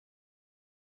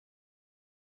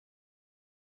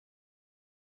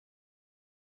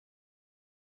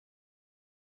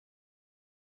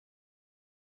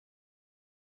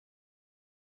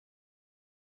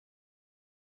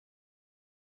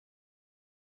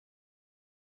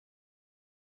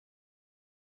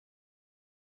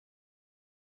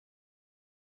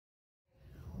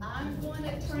I'm going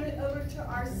to turn it over to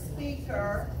our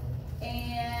speaker,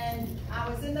 and I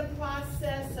was in the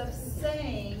process of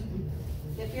saying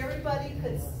if everybody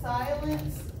could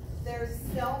silence their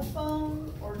cell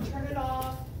phone or turn it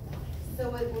off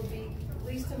so it would be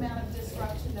least amount of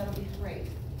disruption, that'll be great.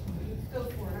 Go for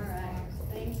it. All right.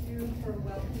 Thank you for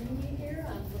welcoming me here.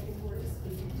 I'm looking forward to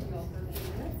speaking to you all for a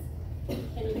few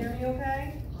minutes. Can you hear me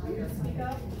okay? Are you going to speak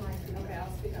up? Okay,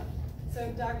 I'll speak up. So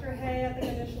Dr. Hay, I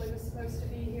think initially was supposed to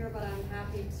be here, but I'm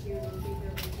happy to be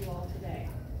here with you all today.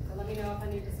 So let me know if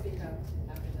I need to speak up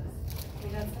after this. We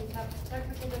had some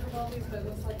technical difficulties, but it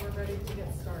looks like we're ready to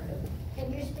get started.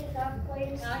 Can you speak up,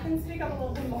 please? I can speak up a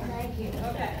little bit more. Thank you.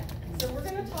 Okay, so we're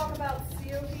going to talk about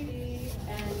COPD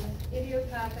and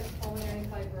idiopathic pulmonary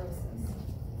fibrosis.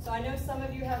 So I know some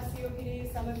of you have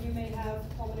COPD, some of you may have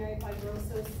pulmonary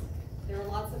fibrosis. There are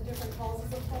lots of different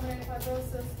causes of pulmonary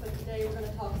fibrosis, but today we're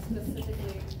going to talk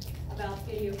specifically about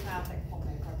idiopathic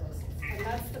pulmonary fibrosis. And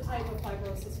that's the type of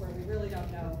fibrosis where we really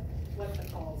don't know what the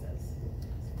cause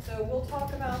is. So we'll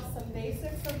talk about some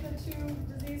basics of the two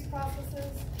disease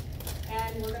processes,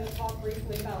 and we're going to talk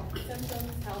briefly about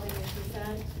symptoms, how they may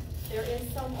present. There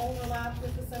is some overlap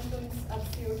with the symptoms of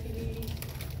COPD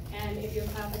and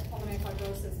idiopathic pulmonary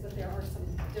fibrosis, but there are some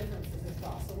differences as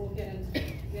well. So we'll get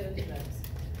into those.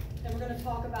 Then we're going to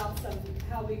talk about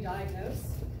how we diagnose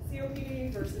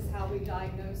COPD versus how we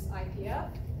diagnose IPF,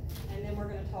 and then we're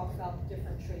going to talk about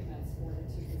different treatments for the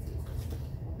two diseases.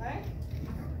 Okay?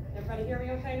 Everybody hear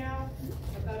me okay now?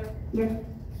 Or better? Yeah.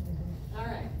 All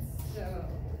right. So.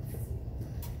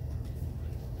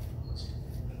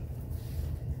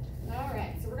 All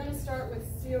right. So we're going to start with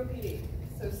COPD.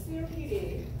 So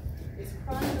COPD is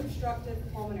chronic obstructive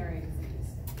pulmonary disease.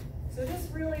 So this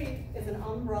really is an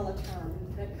umbrella term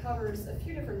that covers a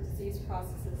few different disease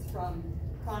processes, from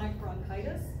chronic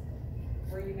bronchitis,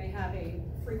 where you may have a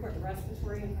frequent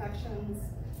respiratory infections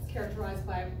characterized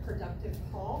by a productive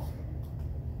cough,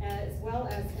 as well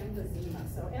as emphysema.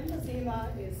 So emphysema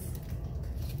is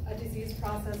a disease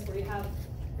process where you have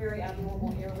very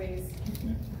abnormal airways.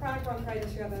 Chronic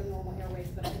bronchitis, you have abnormal airways,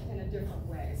 but in a different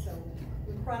way. So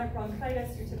with chronic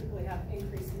bronchitis, you typically have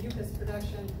increased mucus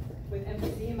production. With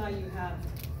emphysema, you have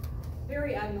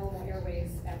very abnormal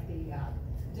airways at the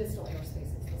distal air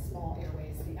spaces, the small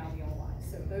airways, the alveoli.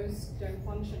 So those don't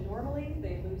function normally.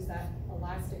 They lose that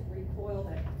elastic recoil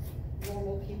that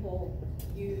normal people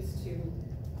use to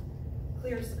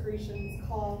clear secretions,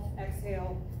 cough,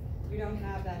 exhale. You don't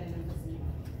have that in emphysema.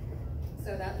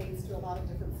 So that leads to a lot of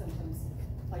different symptoms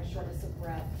like shortness of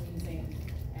breath, wheezing,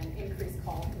 and increased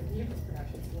cough with mucus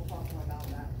production. So we'll talk more about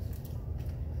that.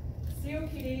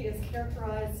 COPD is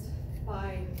characterized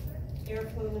by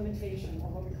airflow limitation,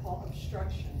 or what we call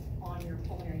obstruction, on your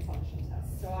pulmonary function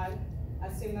test. So I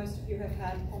assume most of you have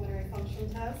had pulmonary function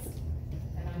tests,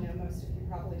 and I know most of you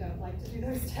probably don't like to do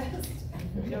those tests.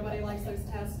 Nobody likes those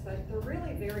tests, but they're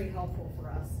really very helpful for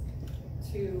us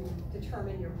to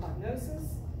determine your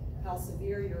prognosis, how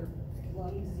severe your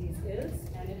lung disease is,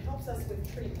 and it helps us with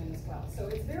treatment as well. So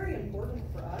it's very important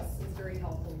for us. It's very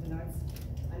helpful. You know, it's,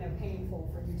 I know,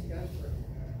 painful for you to go through.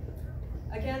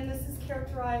 Again, this is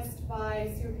characterized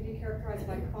by, COPD characterized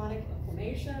by chronic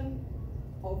inflammation,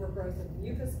 overgrowth of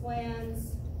mucus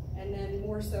glands, and then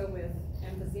more so with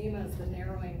emphysema is the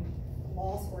narrowing,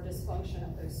 loss, or dysfunction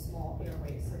of those small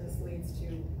airways. So this leads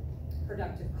to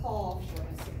productive cough,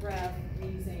 shortness of breath,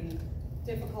 wheezing,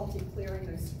 difficulty clearing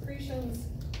those secretions,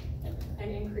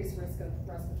 and increased risk of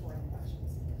respiratory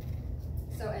infections.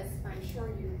 So as I'm sure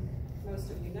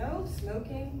most of you know,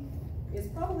 smoking is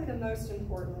probably the most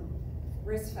important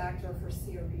risk factor for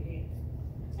COPD,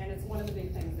 and it's one of the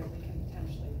big things that we can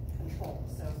potentially control.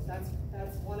 So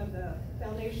that's one of the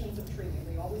foundations of treatment.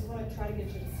 We always want to try to get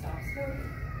you to stop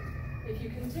smoking. If you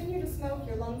continue to smoke,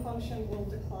 your lung function will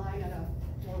decline at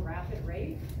a more rapid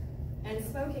rate, and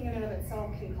smoking in and of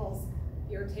itself can cause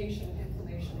irritation,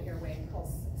 inflammation of the airway, and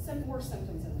cause more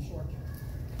symptoms in the short term.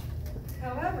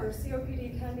 However,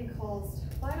 COPD can be caused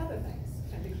by other things.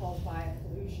 It can be caused by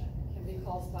pollution, it can be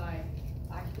caused by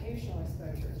occupational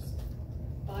exposures,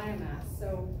 biomass.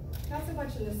 So not so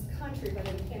much in this country, but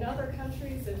in other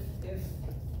countries, if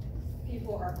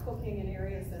people are cooking in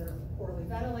areas that are poorly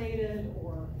ventilated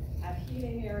or have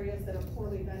heating areas that are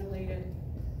poorly ventilated,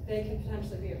 they can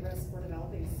potentially be at risk for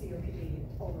developing COPD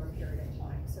over a period of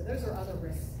time. So those are other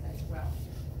risks as well.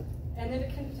 And then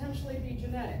it can potentially be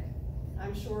genetic.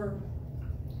 I'm sure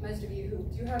most of you who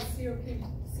do have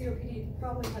COPD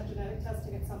probably had genetic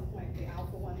testing at some point. The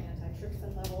alpha-1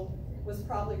 antitrypsin level was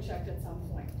probably checked at some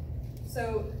point.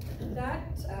 So that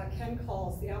can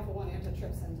cause, the alpha-1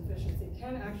 antitrypsin deficiency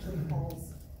can actually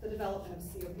cause the development of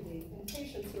COPD in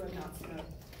patients who have not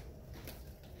smoked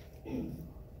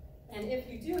And if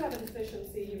you do have a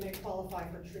deficiency, you may qualify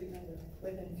for treatment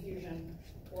with infusion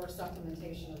or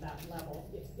supplementation of that level,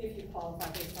 if you qualify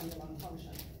based on your lung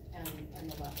function and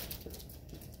the level.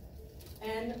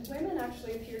 And women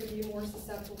actually appear to be more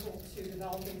susceptible to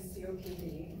developing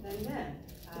COPD than men.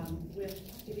 With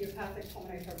idiopathic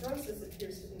pulmonary fibrosis, it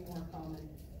appears to be more common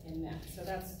in men. So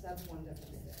that's one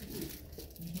difference there.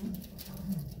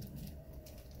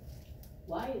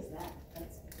 Why is that?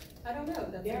 That's I don't know.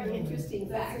 That's very interesting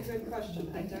fact. That's a good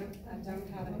question. I don't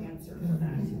have an answer for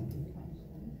that.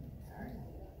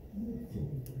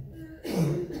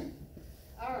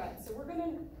 All right, so we're going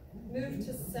to move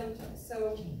to symptoms.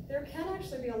 So there can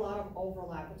actually be a lot of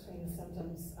overlap between the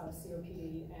symptoms of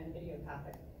COPD and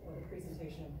idiopathic, or the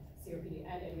presentation of COPD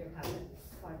and idiopathic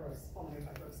fibrosis, pulmonary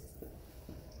fibrosis.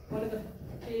 One of the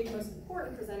big, most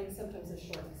important presenting symptoms is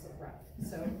shortness of breath.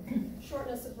 So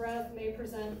shortness of breath may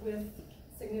present with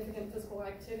significant physical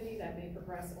activity that may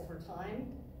progress over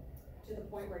time to the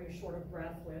point where you're short of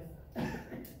breath with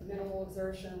minimal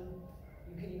exertion.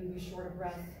 You can even be short of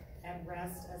breath at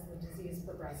rest as the disease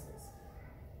progresses.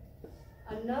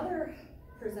 Another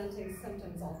presenting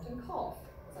symptom is often cough,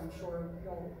 as I'm sure you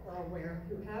are aware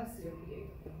who have COPD.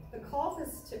 The cough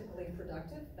is typically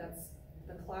productive. That's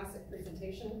the classic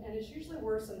presentation, and it's usually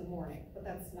worse in the morning, but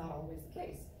that's not always the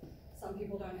case. Some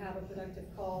people don't have a productive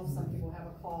cough. Some people have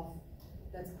a cough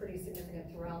that's pretty significant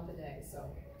throughout the day.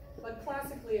 But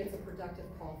classically, it's a productive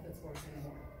cough that's worse in the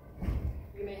morning.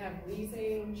 You may have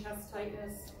wheezing, chest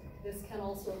tightness. This can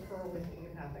also occur with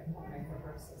idiopathic pulmonary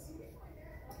fibrosis.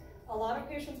 A lot of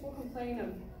patients will complain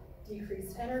of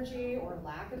decreased energy or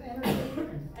lack of energy,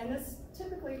 and this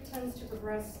typically tends to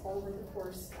progress over the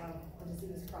course of the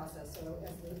disease process. So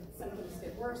as the symptoms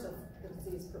get worse, as the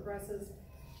disease progresses,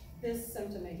 this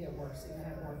symptom may get worse. You may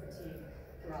have more fatigue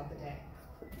throughout the day.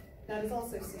 That is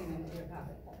also seen in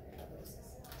idiopathic pulmonary fibrosis.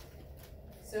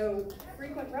 So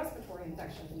frequent respiratory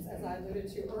infections, as I alluded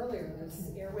to earlier,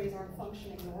 those airways aren't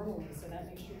functioning normally, so that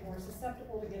makes you more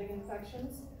susceptible to getting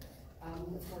infections.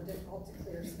 It's more difficult to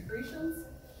clear secretions.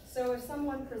 So if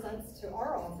someone presents to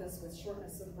our office with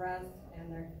shortness of breath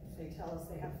and they tell us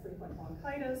they have frequent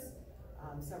bronchitis,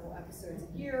 several episodes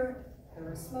a year,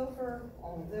 they're a smoker,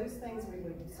 all of those things, we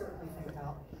would certainly think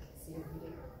about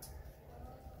COPD.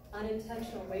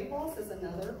 Unintentional weight loss is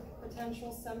another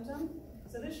potential symptom.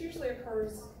 So this usually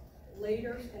occurs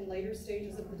in later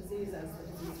stages of the disease as the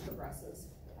disease progresses.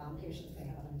 Patients may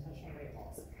have unintentional weight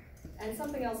loss. And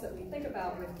something else that we think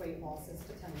about with weight loss is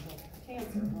potential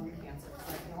cancer, lung cancer.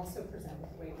 So that can also present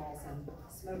with weight loss, and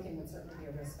smoking would certainly be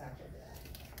a risk factor there.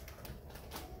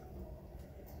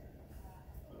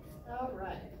 All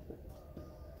right.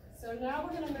 So now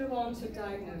we're going to move on to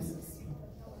diagnosis.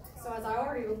 So as I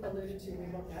already alluded to, we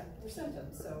look at your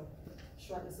symptoms. So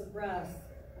shortness of breath,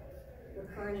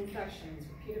 recurrent infections,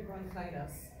 repeated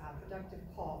bronchitis, productive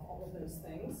cough, all of those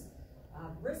things.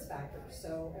 Risk factors.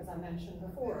 So as I mentioned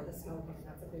before, the smoking,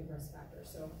 that's a big risk factor.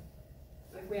 So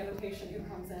if we have a patient who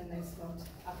comes in, they smoked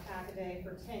a pack a day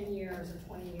for 10 years or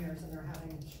 20 years, and they're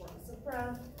having shortness of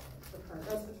breath, recurrent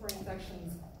respiratory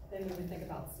infections, then we would think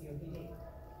about COPD.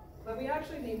 But we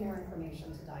actually need more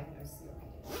information to diagnose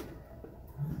COPD.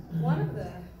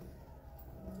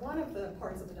 One of the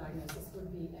parts of the diagnosis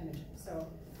would be imaging. So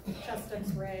chest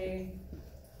X-ray,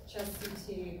 chest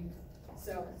CT.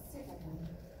 So let's see if I can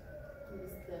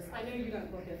use this. I know you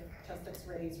don't look at chest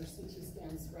X-rays or CT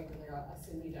scans regularly. I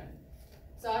assume you don't.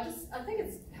 So I think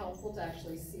it's helpful to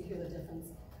actually see here the difference.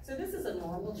 So this is a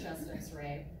normal chest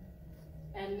X-ray.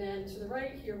 And then to the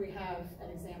right here, we have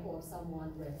an example of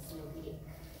someone with COPD.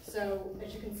 So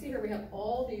as you can see here, we have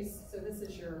all these. So this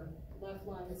is your left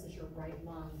lung, this is your right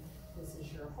lung, this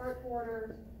is your heart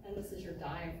border, and this is your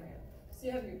diaphragm. So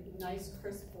you have your nice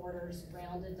crisp borders,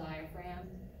 rounded diaphragm.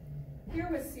 Here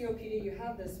with COPD, you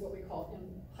have this, what we call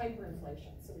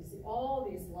hyperinflation. So we see all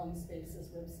these lung spaces,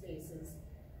 rib spaces,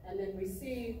 and then we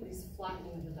see these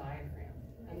flattening of the diaphragm.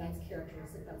 And that's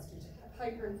characteristic, that's due to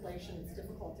hyperinflation. It's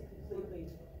difficult to completely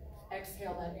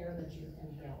exhale that air that you've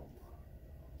inhaled.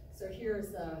 So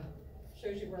here's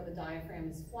shows you where the diaphragm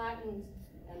is flattened,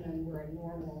 and then where a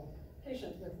normal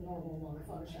patient with normal lung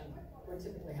function would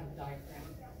typically have a diaphragm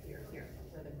here,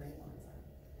 where the green lines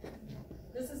are.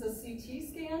 This is a CT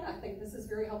scan. I think this is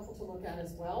very helpful to look at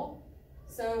as well.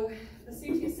 So the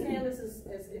CT scan, this is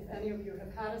as if any of you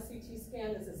have had a CT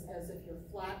scan, this is as if you're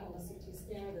flat on the CT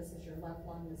scanner. This is your left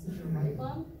lung, this is your right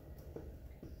lung.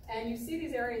 And you see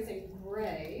these areas in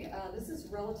gray. This is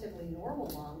relatively normal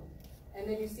lung. And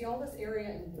then you see all this area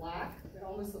in black. It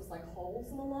almost looks like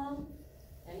holes in the lung.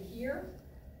 And here,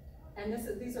 And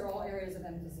these are all areas of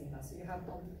emphysema. So you have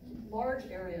a large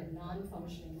area of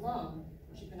non-functioning lung,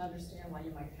 which you can understand why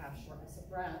you might have shortness of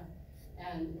breath.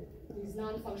 And these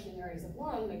non-functioning areas of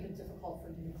lung make it difficult for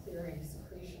you to clear any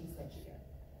secretions that you get.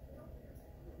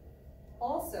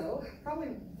 Also, probably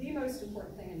the most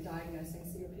important thing in diagnosing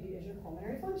COPD is your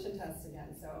pulmonary function test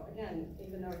again. So again,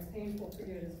 even though it's painful for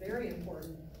you, it is very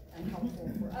important and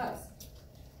helpful for us.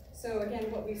 So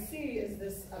again, what we see is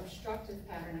this obstructive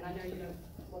pattern, and I know you don't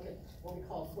look at what we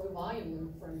call flow volume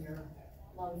loop from your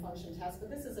lung function test, but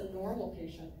this is a normal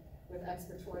patient with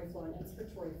expiratory flow and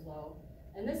inspiratory flow.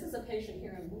 And this is a patient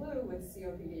here in blue with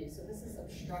COPD, so this is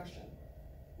obstruction.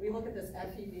 We look at this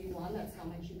FEV1, that's how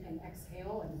much you can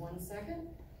exhale in 1 second,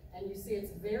 and you see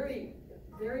it's very,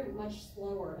 very much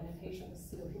slower in a patient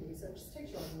with COPD, so it just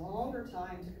takes you a longer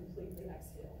time to completely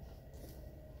exhale.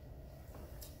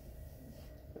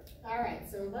 All right,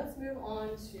 so let's move on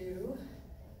to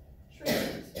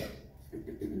treatment.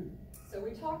 So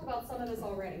we talked about some of this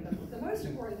already, but the most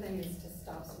important thing is to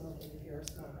stop smoking if you're a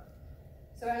smoker.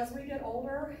 So as we get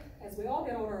older, as we all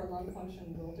get older, our lung function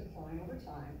will decline over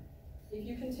time. If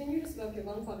you continue to smoke, your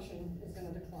lung function is going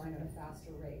to decline at a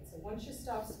faster rate. So once you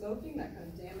stop smoking, that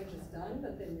kind of damage is done,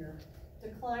 but then your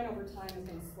decline over time is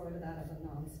going to slow to that of a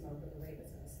non-smoker. The rate is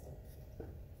going to slow.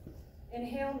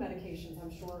 Inhaled medications,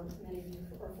 I'm sure many of you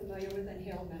are familiar with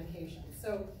inhaled medications.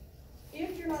 So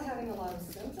if you're not having a lot of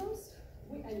symptoms,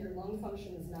 and your lung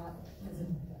function is not,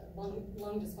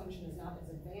 lung dysfunction is not as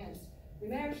advanced, we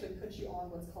may actually put you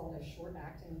on what's called a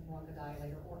short-acting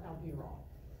bronchodilator, or albuterol.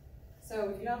 So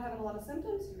if you're not having a lot of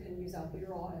symptoms, you can use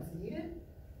albuterol as needed.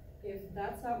 If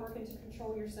that's not working to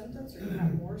control your symptoms, or you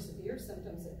have more severe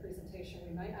symptoms at presentation,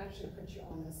 we might actually put you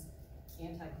on this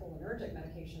anticholinergic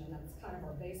medication, and that's kind of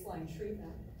our baseline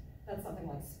treatment. That's something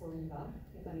like Spiriva,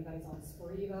 if anybody's on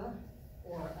Spiriva,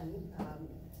 or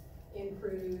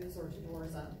Incruz or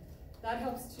Tudorza. That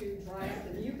helps to dry up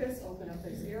the mucus, open up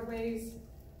those airways.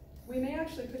 We may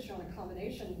actually put you on a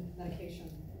combination medication,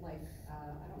 like, I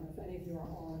don't know if any of you are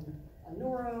on a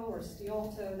Noro or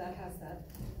Stiolto, that has that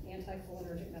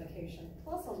anticholinergic medication,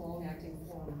 plus a long-acting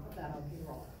form of that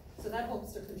albuterol. So that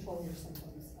helps to control your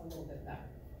symptoms a little bit better.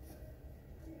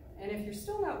 And if you're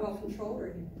still not well controlled, or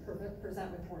you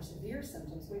present with more severe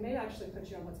symptoms, we may actually put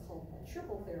you on what's called a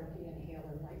triple therapy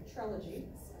inhaler, like Trelegy.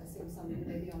 I assume some of you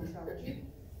may be on Trelegy,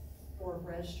 or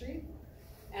Breztri.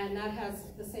 And that has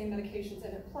the same medications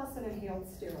in it, plus an inhaled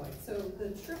steroid. So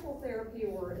the triple therapy,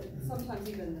 or sometimes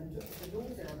even the dual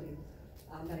therapy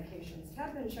medications,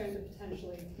 have been shown to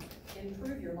potentially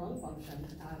improve your lung function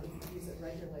if you use it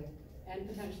regularly, and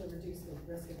potentially reduce the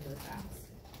risk of your attacks.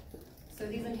 So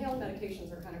these inhaled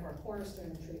medications are kind of our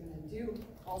cornerstone of treatment, and do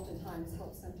oftentimes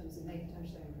help symptoms and may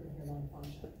potentially improve your lung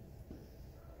function.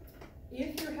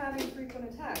 If you're having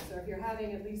frequent attacks, or if you're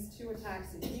having at least 2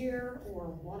 attacks a year, or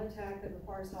 1 attack that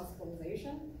requires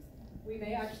hospitalization, we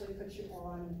may actually put you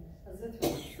on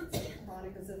azithromycin,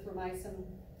 chronic azithromycin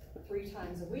 3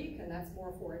 times a week, and that's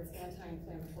more for its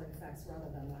anti-inflammatory effects rather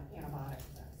than the antibiotic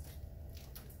effects.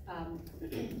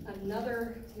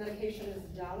 Another medication is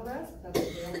Daliresp, that's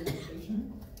a daily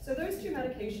medication. So those 2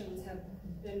 medications have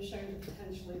been shown to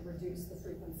potentially reduce the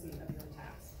frequency of your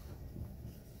attacks.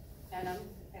 And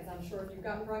as I'm sure if you've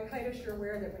gotten bronchitis, you're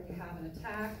aware that when you have an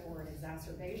attack or an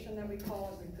exacerbation that we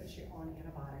call it, we put you on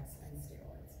antibiotics and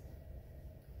steroids.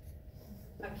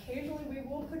 Occasionally we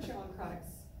will put you on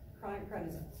chronic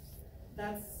prednisone.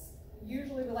 That's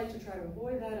usually, we like to try to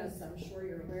avoid that, as I'm sure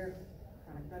you're aware.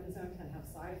 Chronic prednisone can have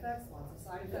side effects, lots of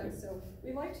side effects, so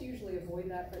we like to usually avoid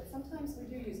that, but sometimes we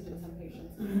do use it in some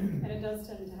patients, and it does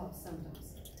tend to help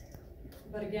symptoms.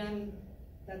 But again,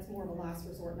 that's more of a last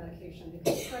resort medication,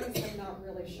 because studies have not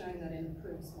really shown that it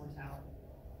improves mortality.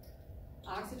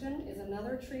 Oxygen is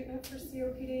another treatment for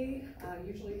COPD.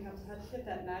 Usually you have to hit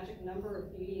that magic number of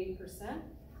 88%.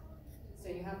 So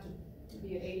you have to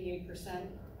be at 88%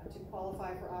 to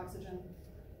qualify for oxygen.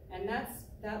 And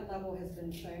that level has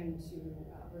been shown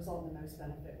to result in the most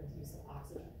benefit with use of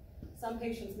oxygen. Some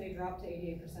patients may drop to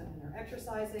 88% when they're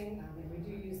exercising, and we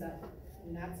do use that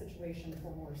in that situation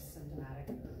for more symptomatic.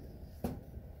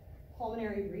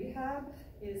 Pulmonary rehab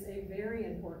is a very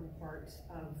important part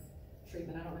of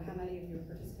treatment. I don't know how many of you have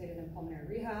participated in pulmonary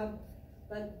rehab,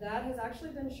 but that has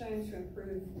actually been shown to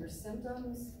improve your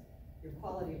symptoms, your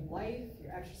quality of life,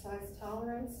 your exercise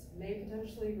tolerance, may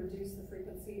potentially reduce the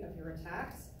frequency of your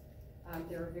attacks.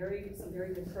 There are some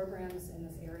very good programs in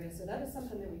this area, so that is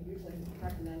something that we usually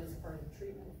recommend as part of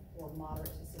treatment for moderate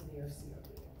to severe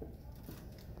COPD.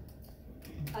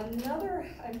 Another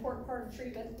important part of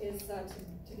treatment is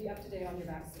to be up to date on your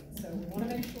vaccine. So we want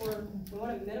to make sure, we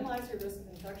want to minimize your risk of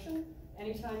infection.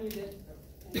 Anytime you get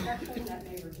infection that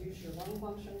may reduce your lung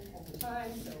function over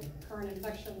time. So current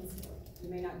infections, you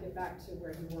may not get back to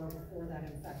where you were before that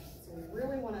infection. So we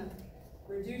really want to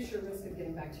reduce your risk of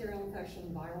getting bacterial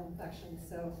infection, viral infection.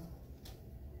 So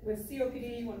with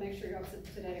COPD, you want to make sure you're up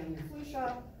to date on your flu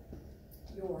shot,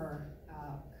 your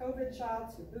COVID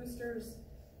shots, your boosters,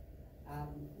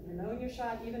 pneumonia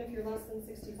shot. Even if you're less than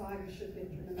 65, you should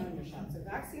get your pneumonia shot. So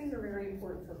vaccines are very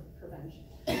important for prevention.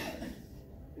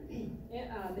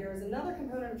 There is another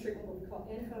component of treatment what we call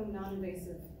in-home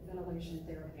non-invasive ventilation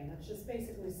therapy, and that's just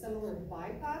basically similar to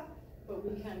BiPAP, but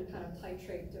we can kind of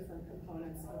titrate different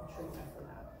components of treatment for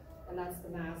that. And that's the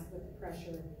mask with the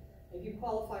pressure. If you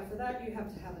qualify for that, you have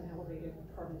to have an elevated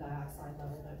carbon dioxide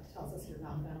level that tells us you're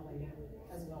not ventilating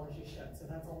as well as you should. So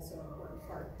that's also an important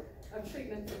part of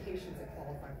treatment for patients that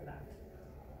qualify for that.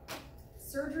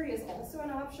 Surgery is also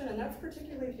an option, and that's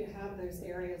particularly if you have those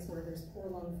areas where there's poor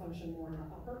lung function more in the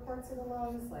upper parts of the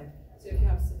lungs, like, so if you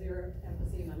have severe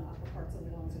emphysema in the upper parts of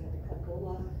the lungs, or what we call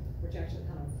bulla, which actually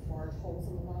kind of large holes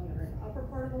in the lung that are in the upper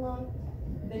part of the lung,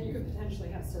 then you could potentially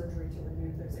have surgery to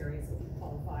remove those areas if you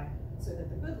qualify, so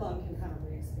that the good lung can kind of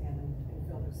re-expand and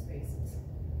fill those spaces.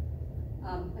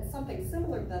 And something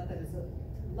similar to that that is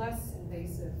less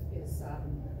invasive is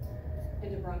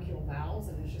endobronchial valves,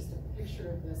 and it's just a picture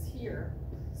of this here.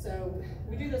 So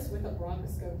we do this with a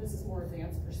bronchoscope. This is more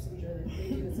advanced procedure. They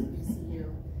do this in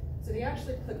VCU. So they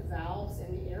actually put valves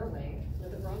in the airway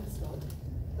with a bronchoscope.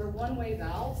 They're one-way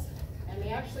valves, and they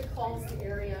actually cause the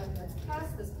area that's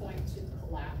past this point to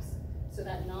collapse. So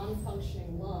that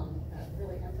non-functioning lung, that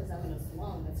really emphysematous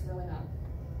lung that's really not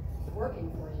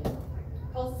working for you,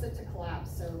 causes it to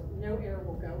collapse. So no air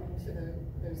will go into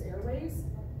those airways,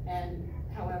 and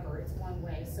however, it's one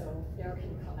way, so air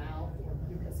can come out or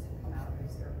mucus can come out of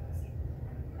those airways.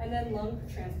 And then lung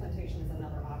transplantation is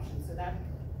another option. So that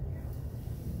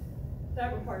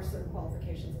requires certain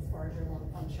qualifications as far as your lung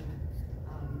function,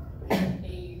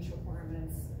 age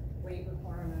requirements, weight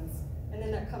requirements, and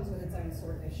then that comes with its own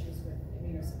sort of issues with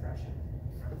immunosuppression.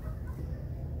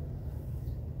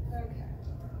 Okay.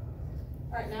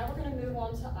 All right, now we're going to move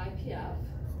on to IPF.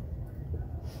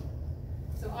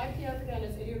 So IPF, again,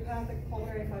 is idiopathic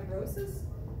pulmonary fibrosis,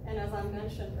 and as I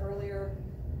mentioned earlier,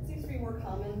 it seems to be more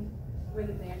common with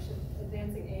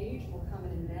advancing age, more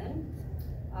common in men.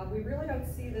 We really don't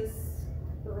see this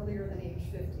earlier than age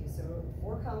 50, so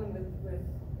more common with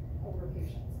older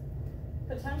patients.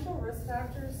 Potential risk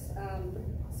factors,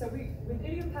 so with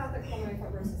idiopathic pulmonary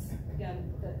fibrosis,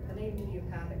 again, the name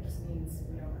idiopathic just means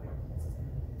we don't know what causes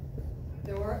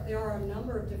it. There are a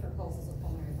number of different causes of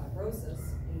pulmonary fibrosis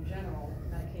in general,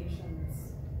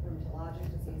 medications, rheumatologic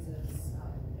diseases,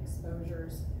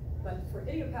 exposures, but for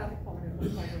idiopathic pulmonary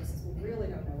fibrosis, we really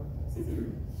don't know what causes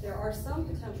it. There are some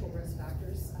potential risk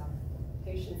factors.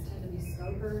 Patients tend to be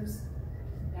smokers.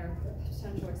 Their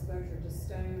potential exposure to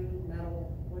stone,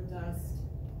 metal, wood dust,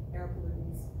 air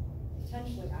pollutants,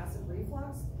 potentially acid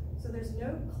reflux. So there's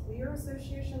no clear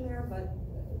association there, but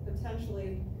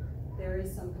potentially there is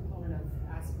some component of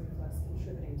acid reflux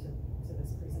contributing to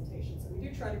this presentation. So we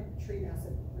do try to treat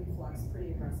acid reflux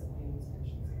pretty aggressively in these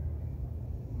patients.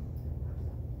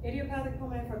 Idiopathic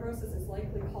pulmonary fibrosis is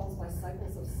likely caused by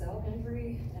cycles of cell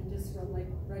injury and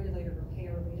dysregulated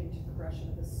repair leading to progression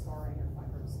of this scarring or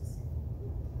fibrosis.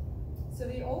 So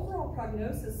the overall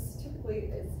prognosis typically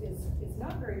is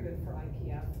not very good for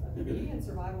IPF. The median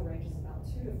survival range is about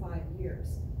 2 to 5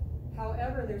 years.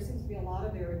 However, there seems to be a lot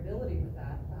of variability with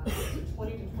that,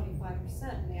 20 to 25%,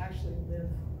 and they actually live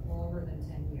longer than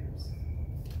 10 years.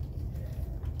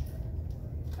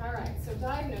 All right, so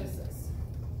diagnosis.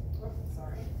 Oops,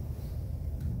 sorry.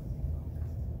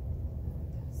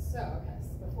 So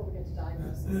before we get to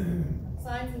diagnosis,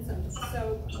 signs and symptoms.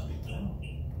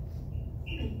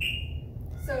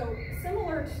 So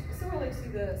similarly to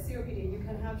the COPD, you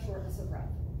can have shortness of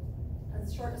breath.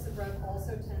 And shortness of breath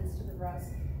also tends to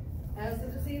progress as the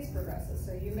disease progresses.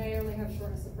 So you may only have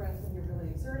shortness of breath when you're really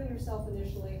exerting yourself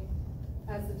initially.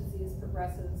 As the disease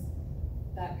progresses,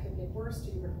 that could get worse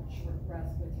to your short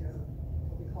breath with your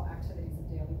what we call activities of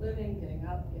daily living, getting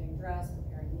up, getting dressed,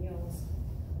 preparing meals,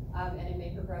 and it may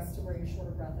progress to where you're short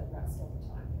of breath at rest all the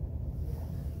time.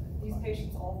 These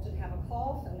patients often have a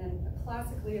cough, and then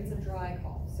classically it's a dry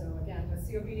cough. So again, with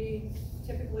COPD,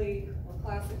 typically or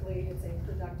classically it's a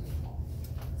productive cough.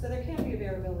 So there can be a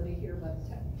variability here, but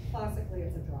classically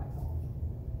it's a dry cough.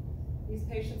 These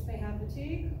patients may have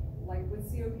fatigue, like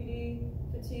with COPD,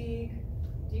 fatigue,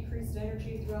 decreased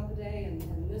energy throughout the day,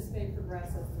 and this may progress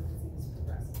as the disease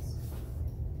progresses.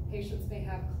 Patients may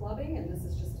have clubbing, and this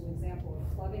is just an example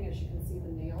of clubbing, as you can see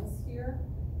the nails here.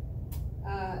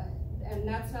 And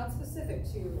that's not specific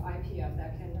to IPF,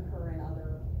 that can occur in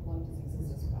other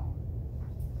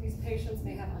These patients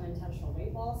may have unintentional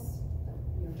weight loss,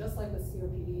 just like with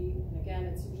COPD, and again,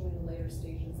 it's usually in the later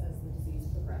stages as the disease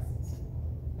progresses.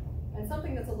 And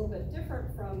something that's a little bit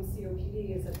different from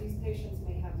COPD is that these patients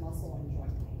may have muscle and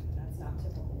joint pain, and that's not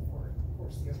typical for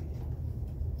COPD.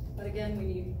 But again, we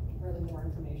need really more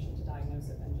information to diagnose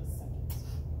it than just symptoms.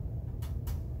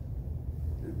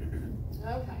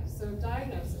 Okay, so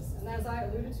diagnosis, and as I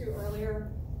alluded to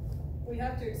earlier, we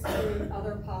have to exclude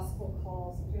other possible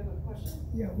causes. Do you have a question?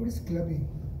 Yeah, what is clubbing?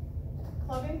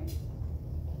 Clubbing?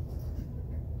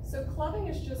 So clubbing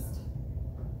is just,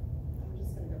 I'm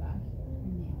just going to go back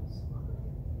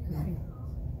here.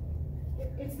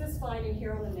 It's this finding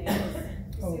here on the nails.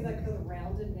 You see like the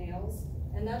rounded nails,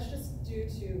 and that's just due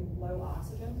to low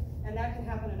oxygen, and that can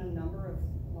happen in a number of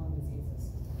lung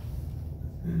diseases.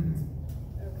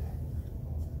 Okay.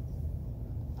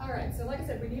 All right, so like I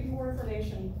said, we need more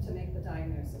information to make the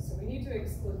diagnosis. So we need to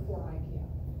exclude for IPF.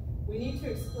 We need to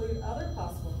exclude other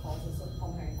possible causes of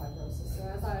pulmonary fibrosis. So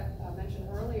as I mentioned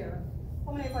earlier,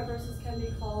 pulmonary fibrosis can be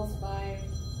caused by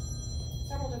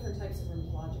several different types of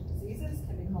rheumatologic diseases,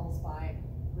 can be caused by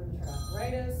rheumatoid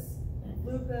arthritis,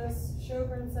 lupus,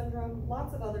 Sjogren's syndrome,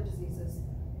 lots of other diseases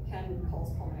can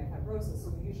cause pulmonary fibrosis. So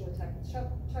we usually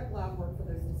check lab work for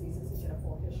those diseases and get a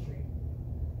full history.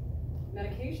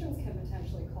 Medications can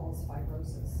potentially cause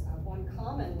fibrosis. One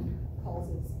common cause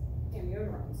is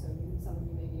amiodarone. So some of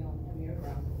you may be on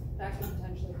amiodarone. That can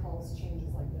potentially cause changes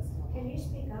like this. Can you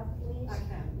speak up, please? I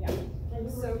can, yeah. Can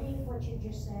you repeat what you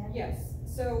just said? Yes.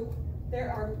 So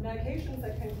there are medications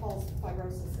that can cause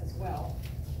fibrosis as well.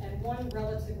 And one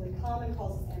relatively common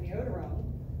cause is amiodarone.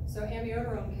 So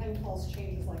amiodarone can cause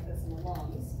changes like this in the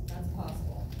lungs. That's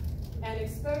possible. And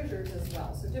exposures as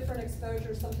well. So different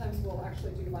exposures, sometimes we'll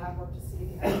actually do lab work to see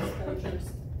if you have exposures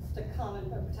to common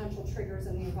potential triggers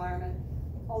in the environment.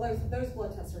 Although those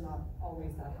blood tests are not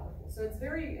always that helpful. So it's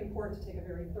very important to take a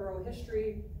very thorough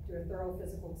history, do a thorough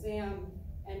physical exam,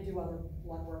 and do other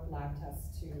blood work lab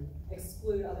tests to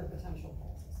exclude other potential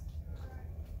causes.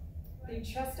 The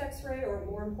chest x-ray, or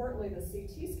more importantly, the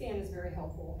CT scan, is very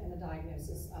helpful in the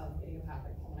diagnosis of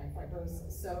idiopathic pulmonary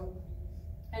fibrosis. So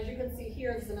as you can see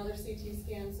here, this is another CT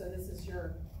scan. So this is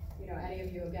your, any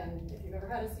of you, again, if you've ever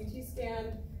had a CT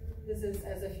scan, this is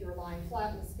as if you're lying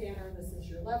flat in the scanner. This is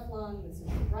your left lung, this is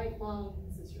your right lung,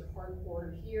 this is your heart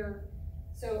border here.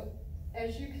 So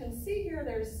as you can see here,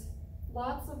 there's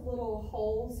lots of little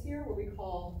holes here, what we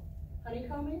call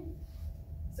honeycombing.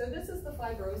 So this is the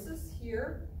fibrosis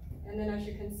here, and then as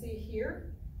you can see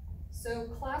here. So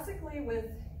classically with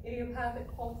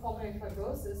idiopathic pulmonary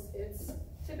fibrosis, it's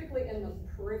typically in the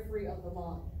periphery of the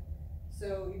lung.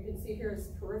 So you can see here is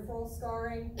peripheral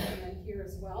scarring, and then here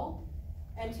as well.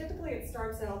 And typically it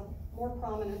starts out more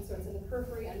prominent, so it's in the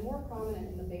periphery, and more prominent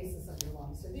in the bases of your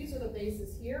lungs. So these are the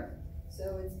bases here,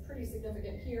 so it's pretty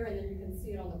significant here, and then you can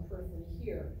see it on the periphery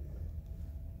here.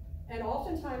 And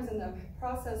oftentimes in the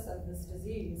process of this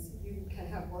disease, you can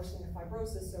have worsening of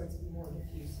fibrosis, so it's more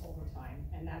diffuse over time,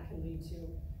 and that can lead to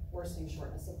worsening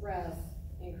shortness of breath,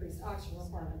 increased oxygen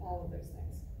requirement, all of those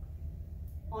things.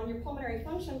 On your pulmonary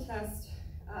function test,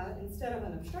 instead of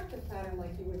an obstructive pattern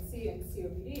like you would see in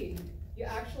COPD, you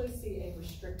actually see a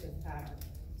restrictive pattern.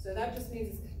 So that just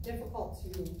means it's difficult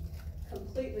to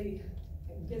completely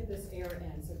get this air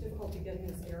in. So difficulty getting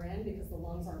this air in because the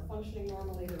lungs aren't functioning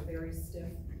normally, they're very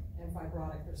stiff and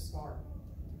fibrotic, they're scarred.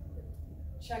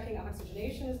 Checking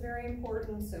oxygenation is very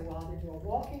important. So while they do a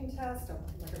walking test,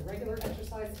 like a regular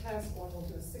exercise test, or we'll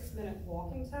do a 6-minute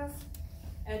walking test.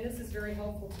 And this is very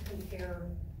helpful to compare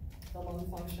the lung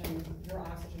function, your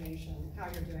oxygenation, how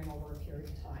you're doing over a period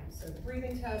of time. So the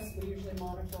breathing test, we usually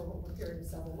monitor over a period of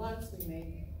several months. We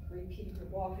may repeat your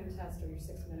walking test or your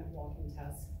 6-minute walking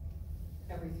test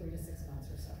every 3 to 6 months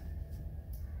or so.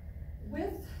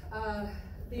 With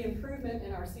the improvement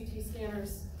in our CT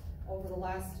scanners over the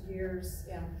last years,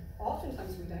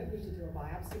 oftentimes we don't need to do a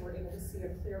biopsy. We're able to see a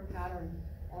clear pattern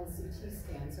on CT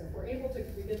scan. So if we're able to,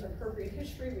 we get appropriate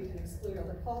history, we can exclude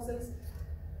other causes,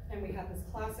 and we have this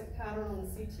classic pattern on the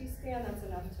CT scan, that's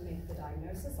enough to make the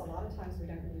diagnosis. A lot of times we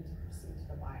don't need to proceed to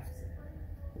the biopsy.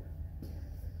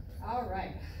 All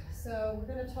right, so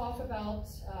we're going to talk about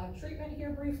treatment here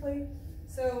briefly.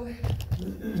 So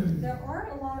there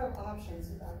aren't a lot of options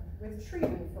with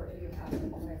treatment for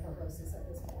idiopathic pulmonary fibrosis at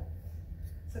this point.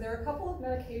 So there are a couple of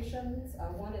medications.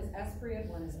 One is Esbriet,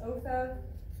 one is OFEV.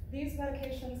 These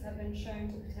medications have been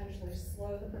shown to potentially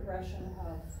slow the progression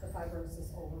of the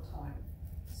fibrosis over time.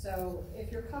 So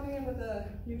if you're coming in with a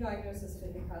new diagnosis of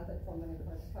idiopathic pulmonary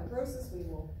fibrosis, we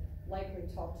will likely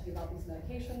talk to you about these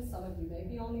medications. Some of you may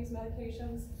be on these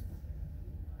medications.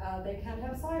 They can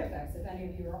have side effects. If any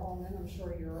of you are on them, I'm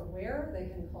sure you're aware. They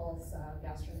can cause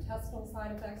gastrointestinal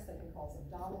side effects. They can cause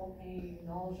abdominal pain,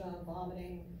 nausea,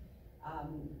 vomiting.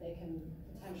 They can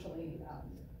potentially,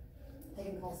 they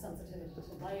can cause sensitivity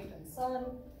to light and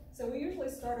sun. So we usually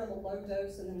start on a low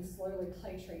dose and then slowly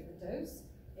titrate the dose.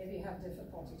 If you have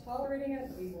difficulty tolerating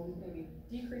it, we will maybe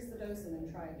decrease the dose and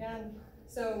then try again.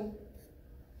 So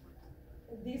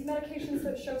these medications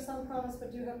that show some promise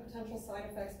but do have potential side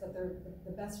effects, but they're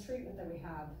the best treatment that we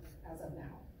have as of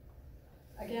now.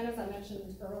 Again, as I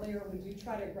mentioned earlier, we do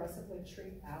try to aggressively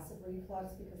treat acid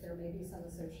reflux because there may be some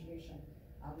association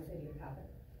with idiopathic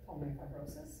pulmonary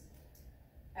fibrosis.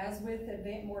 As with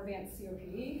more advanced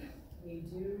COPD, we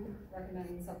do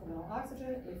recommend supplemental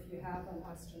oxygen if you have an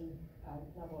oxygen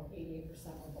level of 88%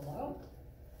 or below.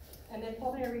 And then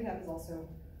pulmonary rehab is also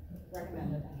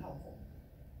recommended and helpful.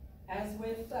 As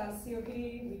with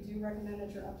COPD, we do recommend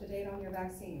that you're up to date on your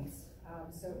vaccines.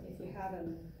 So if you have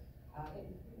an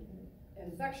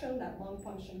infection, that lung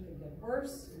function could get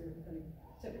worse. You're going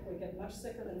to typically get much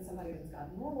sicker than somebody that's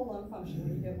got normal lung function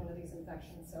when you get one of these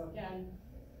infections. So again,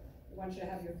 we want you to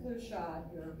have your flu shot,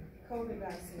 your COVID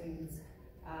vaccines,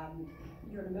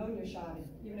 your pneumonia shot.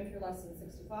 Even if you're less than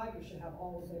 65, you should have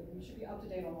all of it. You should be up to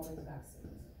date on all those vaccines.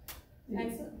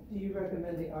 Do you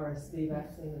recommend the RSV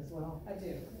vaccine as well? I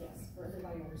do, yes, for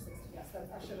everybody over 60. Yes,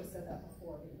 I should have said that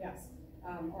before, but yes,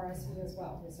 RSV as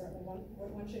well. We certainly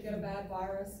want you to get a bad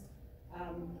virus.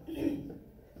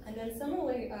 And then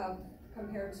similarly,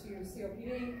 compared to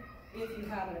COPD, if you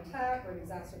have an attack or an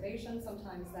exacerbation,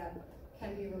 sometimes that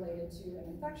can be related to an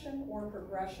infection or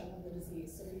progression of the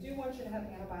disease. So we do want you to have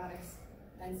antibiotics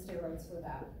and steroids for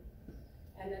that.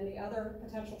 And then the other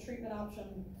potential treatment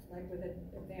option, like with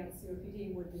advanced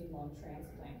COPD, would be lung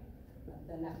transplant.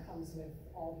 Then that comes with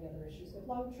all the other issues. With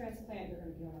lung transplant, you're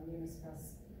going to be on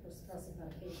immunosuppressive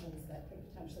medications that could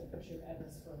potentially put you at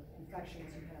risk for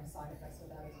infections. You can have side effects with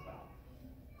that as well.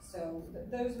 So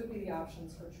those would be the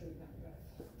options for treatment.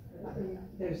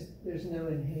 There's no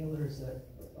inhalers that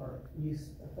are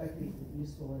effective,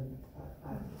 useful in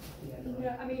IPF.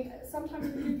 Yeah, I mean,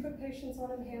 sometimes we do put patients on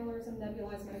inhalers and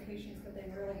nebulized medications, but they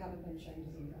really haven't been shown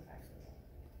to be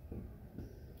effective.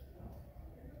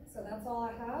 So that's all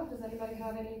I have. Does anybody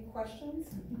have any questions?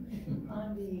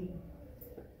 On the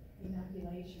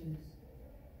inoculations,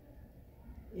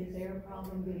 is there a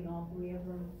problem getting all three of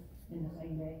them in the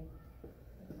same day?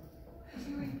 Could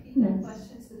you repeat that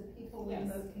question so that people we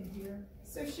both can hear?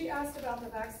 So she asked about the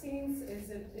vaccines. Is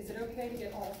it okay to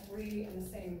get all three in the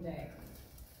same day?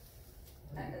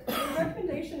 The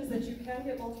recommendation is that you can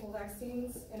get multiple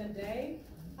vaccines in a day.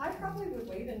 I probably would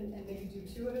wait and maybe do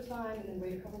 2 at a time and then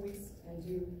wait a couple weeks and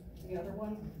do the other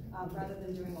one, rather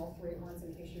than doing all 3 at once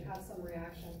in case you have some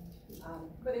reaction.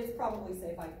 But it's probably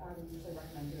safe. I would usually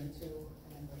recommend doing 2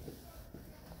 and then wait.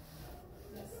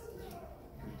 Yes?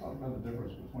 Talk about the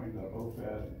difference between the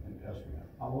OFAD and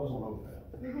Esbriet. I was on OFAD,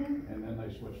 and then they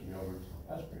switched me over to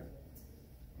Esbriet.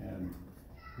 And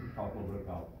we can talk a little bit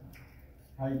about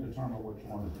how you determine which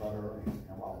one is better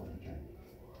and why would you change?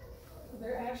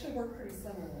 They actually work pretty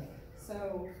similarly.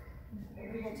 So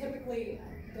we will typically,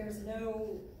 there's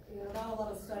no, not a lot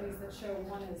of studies that show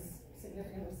one is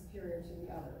significantly superior to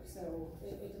the other. So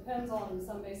it depends on,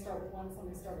 some may start with one, some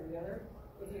may start with the other.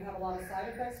 If you have a lot of side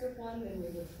effects with one, then we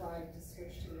would try to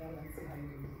switch to the other and see how you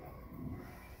do with that.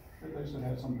 They said it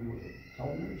had something to do with the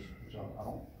telomeres, which I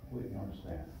don't completely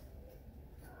understand.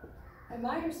 And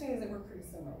my understanding is they work pretty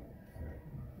similar.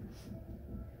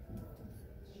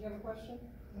 Did you have a question?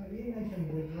 You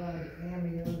mentioned the drug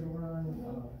amiodarone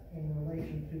in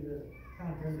relation to the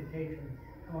contraindication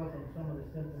causing some of the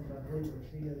symptoms, I believe, of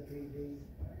COPD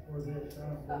or this.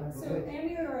 So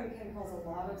amiodarone can cause a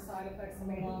lot of side effects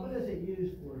in the lung. What is it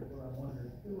used for, is what I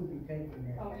wondered? Who would be taking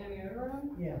that? Oh,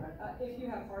 amiodarone? Yeah. If you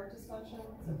have heart dysfunction,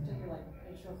 so particularly like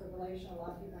atrial fibrillation, a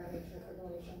lot of people have atrial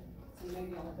fibrillation, so you may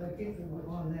be on a People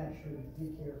on that should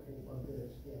be careful of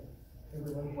this, yeah.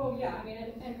 Well, yeah, I mean,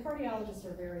 and cardiologists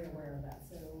are very aware of that,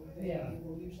 so they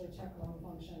will usually check lung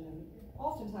function, and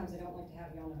oftentimes they don't like to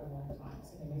have you on it a long time,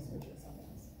 so they may switch with something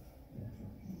else.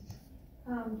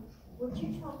 Would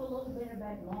you talk a little bit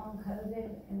about long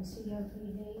COVID and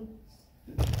COPD?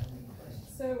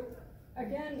 So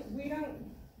again, we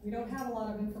don't have a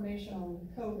lot of information on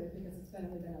COVID because it's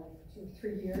only been like 2 or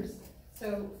 3 years.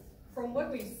 So from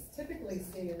what we typically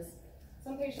see is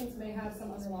some patients may have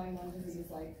some underlying lung disease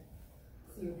like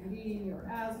COPD or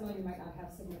asthma. You might not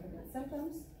have significant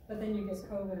symptoms, but then you get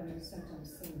COVID and those symptoms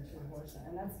seem to worsen.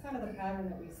 And that's kind of the pattern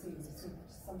that we see.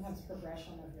 Sometimes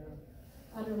progression of your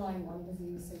underlying lung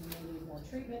disease, so you may need more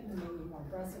treatment, you may need more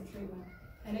aggressive treatment,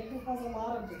 and it can cause a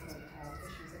lot of different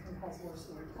issues. It can cause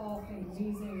worsening coughing,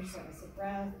 wheezing, shortness of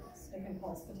breath. It can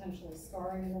cause potentially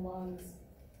scarring in the lungs.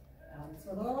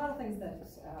 So there are a lot of things that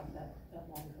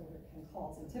long COVID can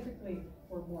cause, and typically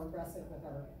we're more aggressive with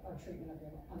our treatment of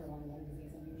the underlying lung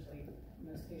disease, and usually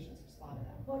most patients respond to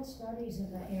that. What studies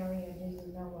in the area do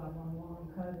you know of on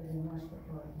long COVID and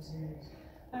respiratory disease?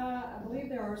 I believe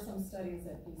there are some studies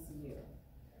at VCU.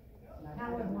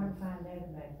 How would one find out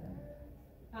about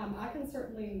them? I can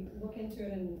certainly look into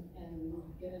it and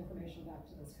get information back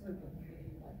to this group if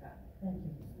you'd like that. Thank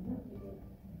you.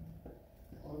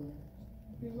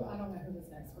 I don't know who was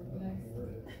next. Were you next?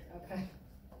 Okay.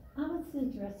 I was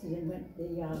interested in what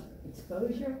the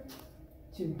exposure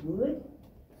to wood,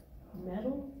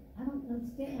 metal. I don't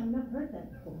understand. I've never heard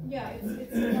that before. Yeah,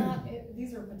 it's not.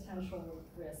 These are potential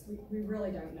risks. We really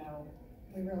don't know.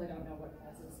 We really don't know what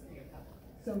causes COPD.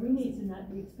 So we need to not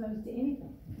be exposed to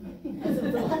anything. Because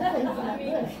there's a lot of things I like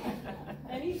mean, this.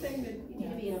 anything that You need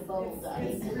to be in a bubble,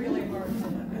 it's really hard to.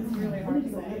 It's really hard We to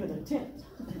need to go live in say. a tent.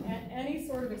 Any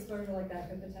sort of exposure like that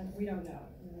could potentially. We don't know.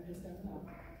 We just don't know.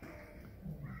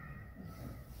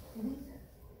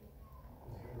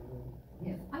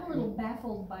 Yeah, I'm a little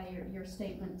baffled by your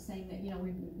statement saying that,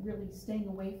 we're really staying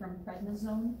away from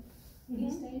prednisone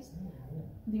these days.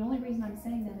 The only reason I'm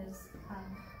saying that is,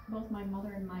 both my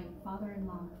mother and my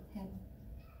father-in-law had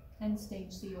end-stage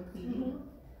COPD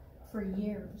for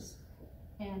years,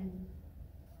 and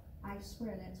I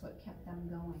swear that's what kept them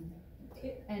going.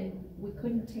 And we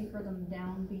couldn't taper them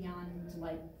down beyond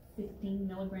like 15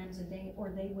 milligrams a day,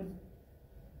 or they would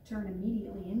turn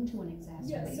immediately into an exacerbation.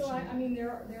 Yeah, so I mean,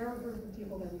 there are a group of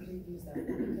people that we do use that for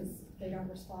because they don't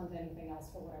respond to anything else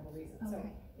for whatever reason. Okay. So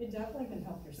it definitely can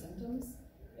help your symptoms.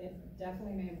 It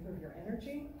definitely may improve your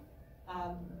energy,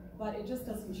 but it just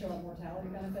doesn't show a mortality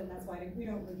benefit, and that's why we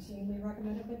don't routinely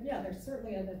recommend it. But yeah, there's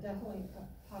certainly definitely a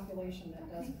population that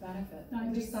does benefit. No,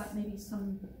 I just thought maybe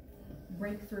some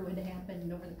breakthrough had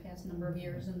happened over the past number of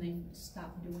years and they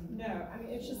stopped doing it. No, I mean,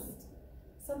 it's just,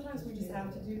 sometimes we just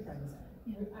have to do prednisone.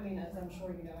 Yeah. I mean, as I'm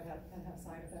sure you know, it can have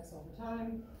side effects over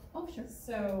time. Oh, sure.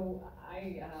 So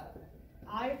I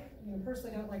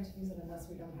personally don't like to use it unless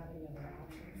we don't have any other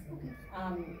options. Okay.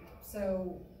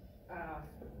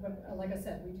 But like I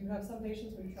said, we do have some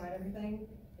patients, we've tried everything,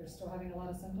 they're still having a lot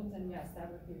of symptoms, and yes,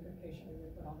 that would be a good patient we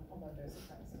would put on a low dose of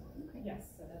prednisone. Okay. Yes,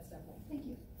 so that's definitely. Thank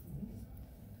you.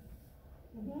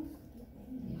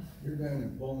 You're down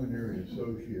in Pulmonary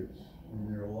Associates, and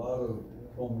there are a lot of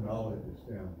pulmonologists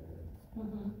down there.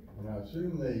 And I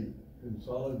assume they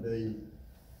consolidate,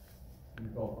 you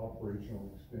call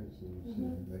operational expenses,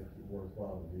 and make it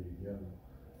worthwhile to be together.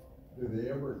 Do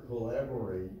they ever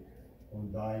collaborate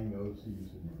on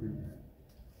diagnoses and treatment?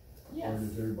 Yes. Or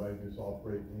does everybody just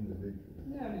operate individually?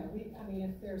 No, I mean,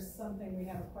 if there's something we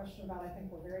have a question about, I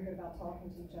think we're very good about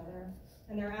talking to each other.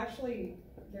 And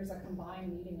there's a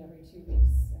combined meeting every 2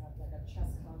 weeks, like a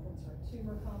chest conference or a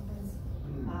tumor conference.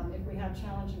 If we have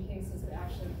challenging cases, we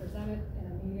actually present it in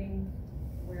a meeting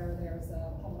where there's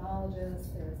a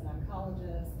pulmonologist, there's an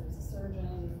oncologist, there's a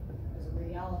surgeon, there's a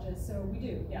radiologist. So we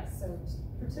do, yes. So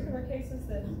particular cases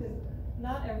that, because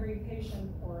not every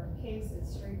patient or case is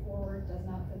straightforward, does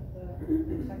not fit the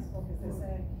textbook, as they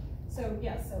say. So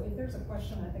yes, so if there's a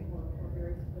question, I think we're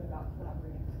very good about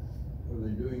collaborating. Are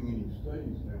they doing any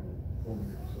studies now in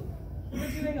Pulmonary Associates?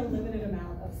 We're doing a limited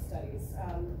amount of studies.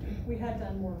 We had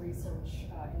done more research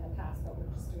in the past, but we're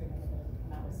just doing a limited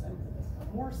amount of studies at this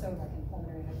point. More so like in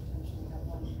pulmonary hypertension, we have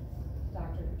one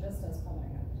doctor who just does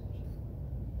pulmonary hypertension.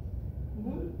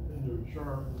 In your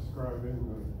chart describing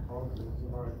the causes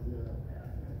of IPF,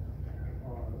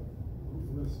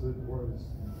 listed was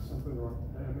something like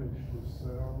damage to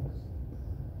cells.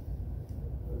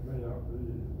 It may not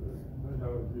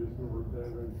have used the word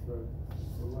damage, but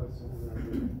the lesson there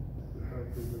is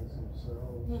effectiveness of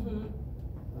cells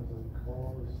as a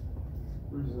cause.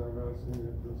 The reason I'm asking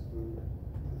it is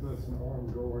if that's an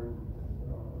ongoing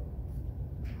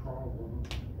problem.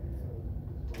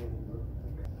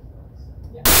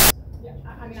 Yeah.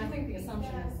 I mean, I think the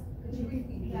assumption is. Could you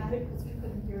repeat that? Because we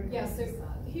couldn't hear it. Yeah, so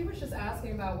he was just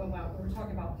asking about when we were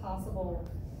talking about possible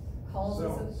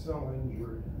causes of cell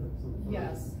injury.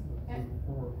 Yes.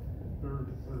 Third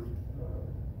point.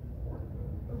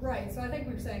 Right, so I think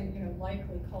we were saying,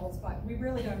 likely caused by, we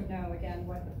really don't know, again,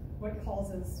 what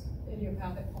causes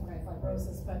idiopathic pulmonary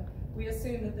fibrosis, but we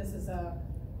assume that this is a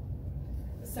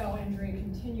cell injury,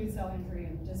 continued cell injury,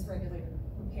 and dysregulated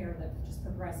repair that just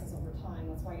progresses over time.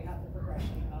 That's why you have the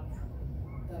progression of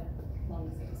the lung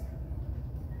disease.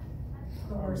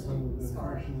 The worst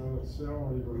scarring. The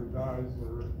cell either dies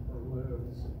or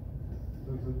lives.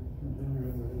 Does it continue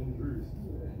in the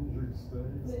injury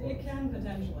state? It can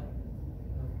potentially.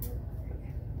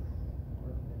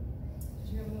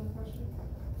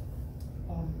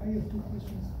 I have two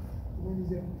questions. One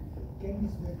is that, can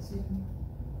this vaccine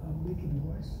make it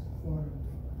worse for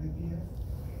IPF?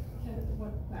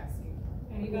 What vaccine?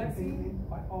 Any vaccine?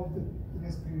 Of the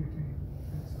respiratory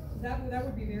vaccine. That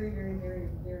would be very, very,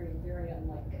 very, very, very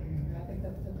unlikely. I think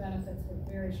that the benefits would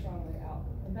very strongly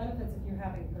the benefits of you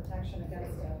having protection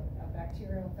against a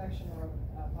bacterial infection or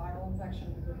a viral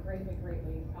infection would greatly,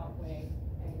 greatly outweigh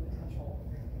any potential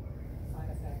side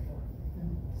effect.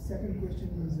 And second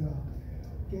question is,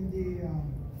 can the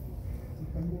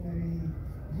pulmonary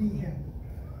rehab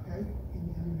help in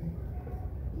any way?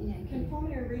 Yeah. Can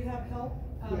pulmonary rehab help?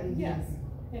 Yes.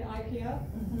 In IPF?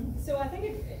 So I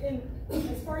think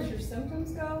as far as your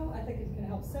symptoms go, I think it can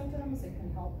help symptoms, it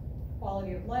can help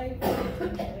quality of life, it can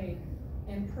potentially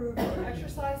improve your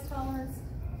exercise tolerance.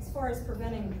 As far as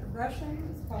preventing progression,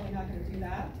 it's probably not going to do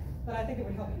that, but I think it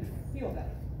would help you feel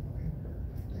better.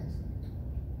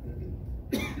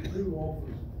 Who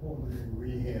offers pulmonary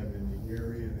rehab in the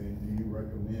area, and do you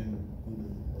recommend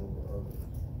any over others?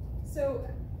 So,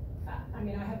 I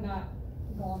mean, I have not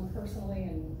gone personally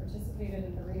and participated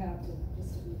in the rehab,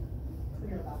 just to be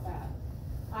clear about that.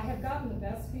 I have gotten the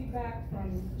best feedback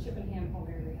from Chippenham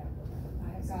Pulmonary Rehab Program. I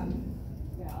have gotten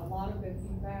a lot of good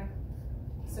feedback.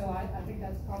 So I think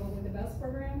that's probably the best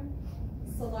program.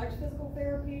 Select Physical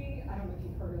Therapy, I don't know if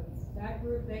you've heard of that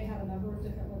group. They have a number of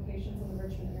different locations in the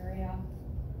Richmond area.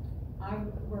 I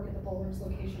work at the Boulders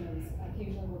location and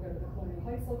occasionally we'll go to the Colonial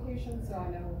Heights location, so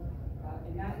I know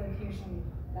in that location,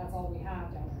 that's all we have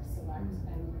down there, Select,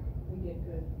 and we get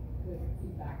good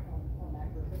feedback on that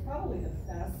group. But probably the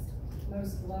best,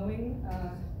 most glowing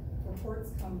reports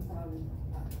come from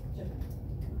Chippenham.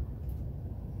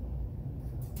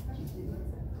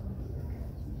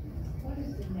 What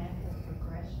is the natural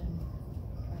progression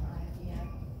of IPF?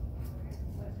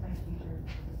 What's my future?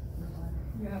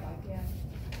 You have IPF?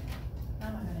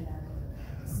 I'm 109.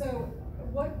 So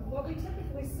what we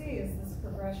typically see is this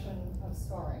progression of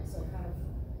scarring. So kind of,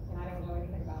 and I don't know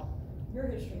anything about your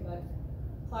history, but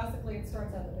classically it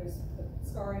starts out that there's the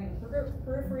scarring in the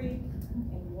periphery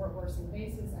and more worsened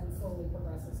bases and slowly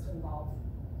progresses to involve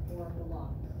more of the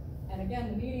lung. And again,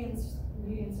 the median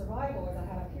survival, as I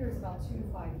have up here, is about 2 to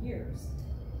 5 years.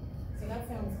 So that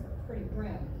sounds pretty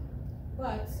grim.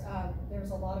 But there's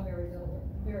a lot of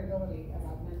variability, as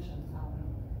I've mentioned.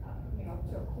 Up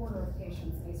to a quarter of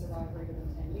patients may survive greater than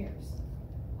 10 years.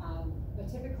 But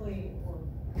typically, or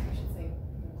I should say,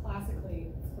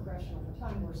 classically, it's progression over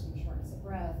time, worsening shortness of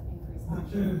breath, increased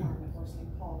oxygen requirement,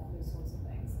 worsening cough, those sorts of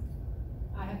things.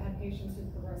 I have had patients who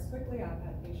progress quickly. I've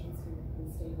had patients who've been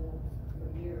stable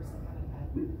for years and haven't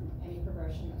had any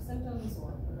progression of symptoms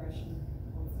or progression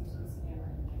on CT scan or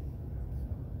anything.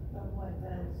 But what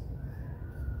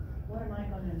am I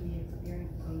going to be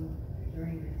experiencing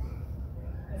during this?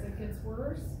 As it gets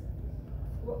worse?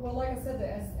 Well, like I said,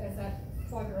 as that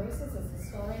fibrosis, as the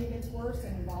scarring gets worse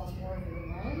and involves more of your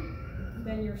lung,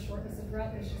 then your shortness of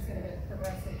breath is just going to get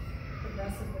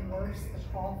progressively worse. The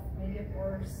cough may get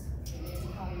worse. It may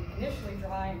become initially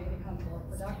dry and may become more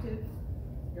productive.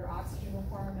 Your oxygen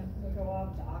requirement will go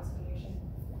up. The oxygenation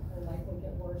will likely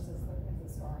get worse as the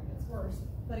scarring gets worse.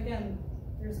 But again,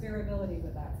 there's variability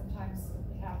with that. Sometimes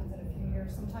it happens in a few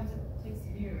years. Sometimes it takes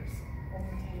years,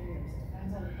 over 10 years.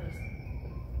 Depends on the person.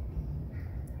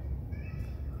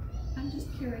 I'm just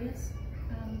curious.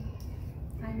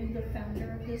 I knew the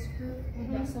founder of this group,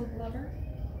 Russell Glover,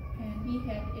 and he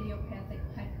had idiopathic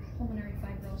pulmonary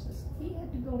fibrosis. He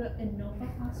had to go to Inova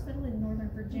Hospital in Northern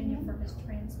Virginia for his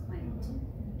transplant.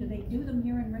 Do they do them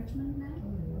here in Richmond now?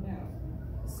 No.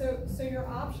 So your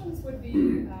options would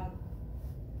be, I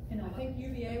think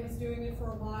UVA was doing it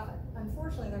for a while.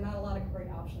 Unfortunately, there are not a lot of great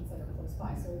options that are close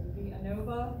by. So it would be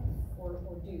Inova or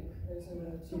Duke. Those are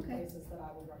the two places that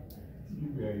I would recommend.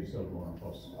 UVA is still going,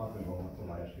 plus I've been going for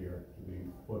last year to be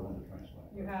put on the transplant.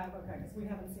 You have? Okay, because we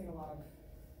haven't seen a lot of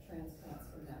transplants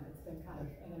from them. It's been kind of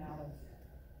in and out of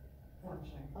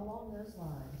functioning. Along those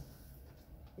lines,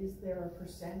 is there a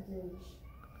percentage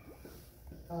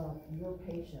of your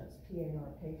patients,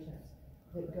 PAR patients,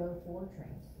 that go for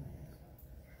transplant?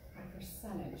 A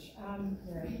percentage?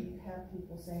 Do you have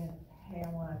people saying, hey, I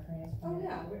want a transplant? Oh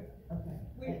yeah. Okay.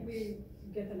 We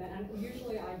get them in, and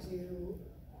usually I do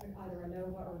either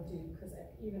Inova or Duke, because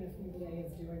even if UVA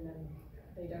is doing them,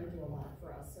 they don't do a lot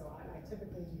for us. So I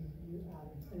typically do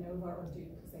Inova or Duke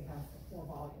because they have more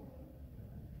volume.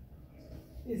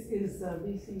 Is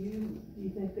VCU, do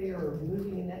you think they are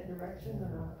moving in that direction or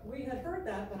not? We had heard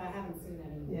that, but I haven't seen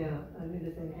any. Yeah, I knew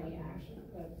that they any had action.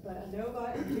 But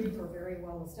Inova and Duke are very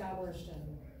well established,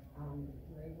 and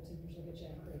we're able to usually get you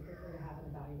in pretty quickly to have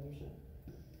an evaluation.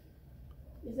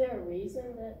 Is there a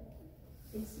reason that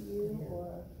VCU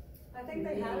or I think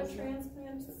they had a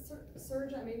transplant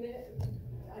surgeon, I mean,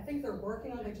 I think they're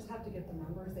working on it, they just have to get the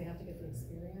numbers, they have to get the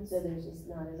experience. So there's just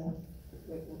not enough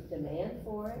demand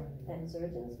for it and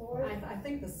surgeons for it? I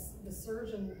think the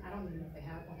surgeon, I don't even know if they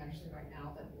have one actually right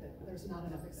now, but there's not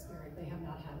enough experience, they have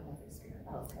not had enough experience.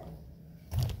 Okay.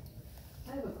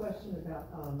 I have a question about,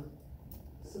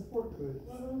 support groups.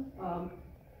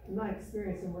 In my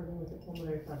experience in working with the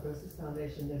Pulmonary Fibrosis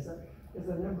Foundation, there's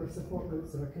a number of support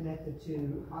groups that are connected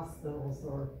to hospitals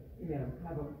or,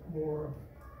 have a more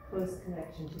close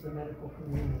connection to the medical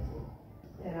community.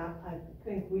 And I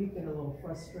think we've been a little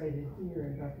frustrated here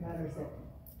in Breathmatters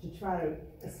to try to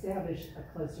establish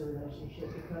a closer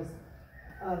relationship because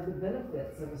of the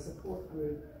benefits of a support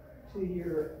group to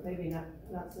your, maybe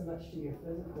not so much to your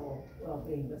physical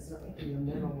well-being, but certainly to your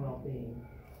mental well-being.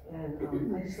 And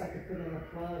I'd just like to put in a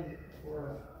plug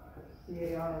for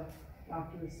PAR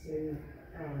doctors to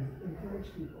encourage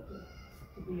people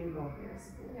to be involved in this.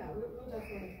 Yeah, we'll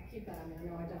definitely keep that. I mean, I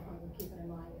know I definitely will keep it in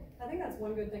mind. I think that's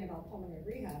one good thing about pulmonary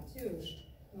rehab too.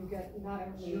 You get not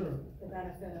only the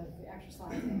benefit of the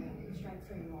exercising and the strength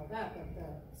training and all that, but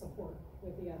the support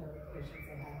with the other patients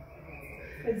they have.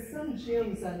 And some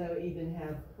gyms I know even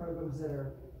have programs that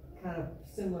are kind of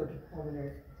similar to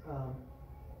pulmonary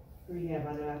rehab.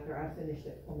 I know after I finished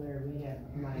at pulmonary rehab,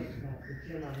 the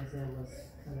gym I was in was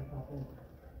kind of helping.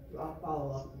 I'll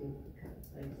follow up with the kind of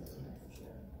things that are necessary.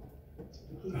 To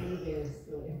keep moving is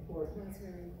really important. That's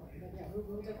very important. But yeah,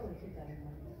 we'll definitely keep that in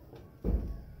mind.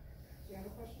 Do you have a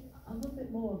question? A little bit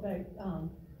more about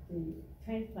the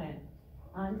transplant.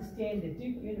 I understand that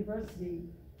Duke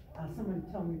University, someone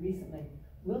told me recently,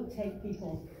 will take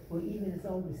people who are even as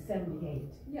old as 78.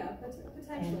 Yeah,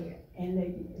 potentially. And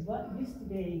what used to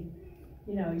be,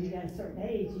 you got a certain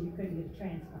age and you couldn't get a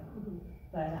transplant.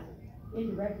 But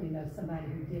indirectly know somebody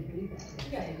who did do that.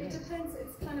 Yeah, it depends.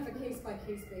 It's kind of a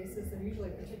case-by-case basis. There are usually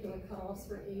particular cutoffs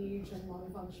for age and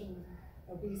lung function,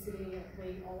 obesity,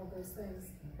 weight, all of those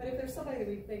things. But if there's somebody that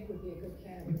we think would be a good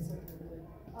candidate, certainly we would.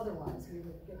 Otherwise, we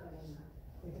would get them in.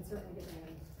 We can certainly get them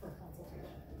in for a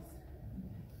consultation.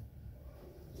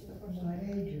 My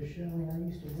age is showing. I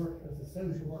used to work as a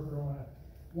social worker on a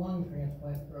lung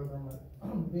transplant program at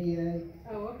VA.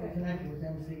 Oh, okay. Connected with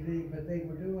MCD, but they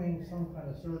were doing some kind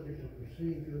of surgical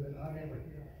procedure that I never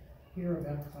hear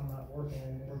about because I'm not working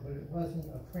anymore. But it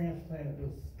wasn't a transplant. It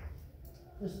was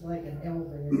just like an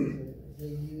elevator that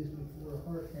they used before a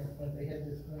heart transplant. They had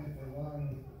this thing for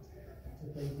lungs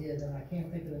that they did, and I can't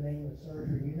think of the name of the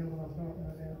surgery. You know what I'm talking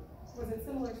about? Was it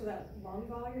similar to that lung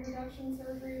volume reduction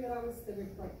surgery that we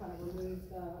like kind of remove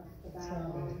the bad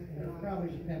lung? It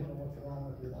probably depends on what's wrong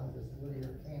with your lung disability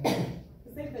or cancer.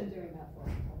 Because they've been doing that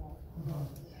for a while.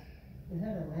 It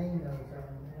had a name though, so I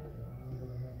don't know.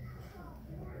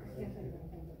 Can't think of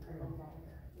anything but lung volume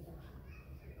reduction.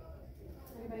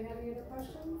 Anybody have any other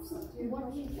questions?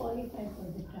 What would qualify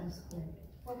for the transplant?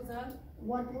 What was that?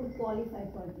 What would qualify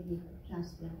for the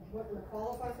transplant? What would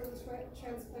qualify for the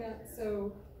transplant?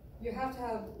 So you have to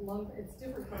have lung, it's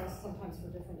different costs sometimes for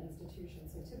different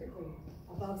institutions. So typically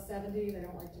above 70, they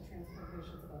don't like to transplant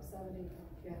patients above 70.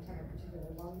 You have to have a particular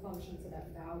lung function, so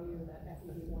that value, that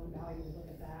FEV1 value, we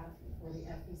look at that, or the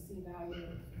FVC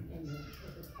value if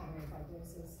it's pulmonary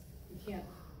fibrosis. You can't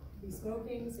be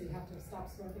smoking, so you have to stop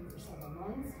smoking for several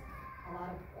months. A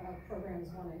lot of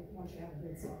programs want you to have a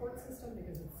good support system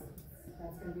because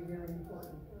that's going to be very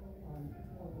important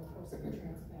over the course of the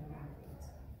transplant and afterwards.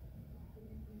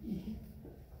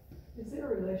 Is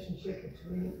there a relationship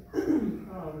between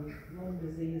lung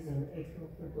disease and atrial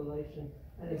fibrillation?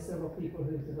 I know several people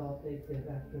who've developed AFib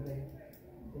after they've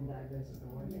been diagnosed with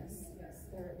the lung. Yes,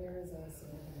 there is a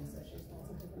significant association.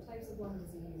 Lots of different types of lung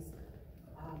disease,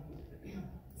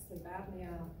 sleep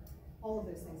apnea, all of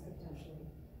those things could potentially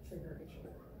trigger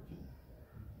atrial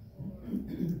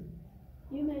fibrillation.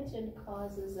 You mentioned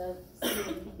causes of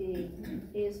COPD.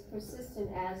 Is persistent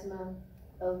asthma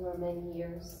over many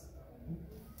years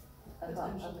a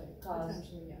cause?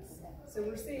 Potentially, yes. So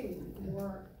we're seeing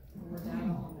more data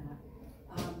on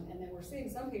that. And then we're seeing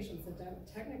some patients that don't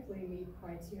technically meet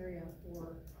criteria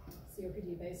for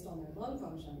COPD based on their lung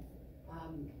function,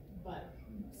 but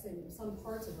some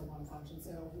parts of the lung function.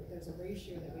 So there's a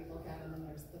ratio that we look at, and then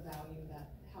there's the value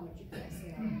that how much you can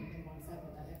exhale in 1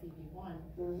 second, that FEV1.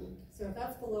 So if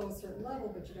that's below a certain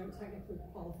level, but you don't technically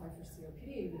qualify for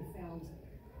COPD, we found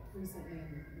recently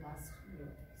in the last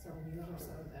several years or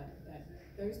so that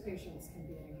those patients can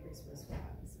be at increased risk for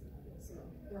having COPD. So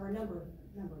there are a number of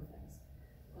things,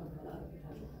 other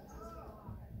potential causes.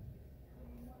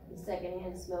 The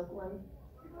secondhand smoke one?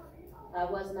 I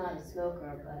was not a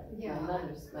smoker, but Yeah, my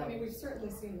mother smoked. I mean, we've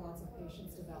certainly seen lots of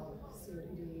patients develop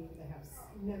COPD. They have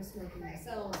no smoking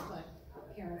themselves, but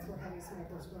parents were heavy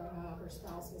smokers growing up, or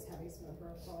spouse was heavy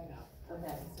smoker growing up.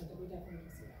 Okay. So we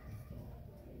definitely see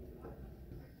that.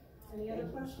 Any other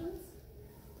questions?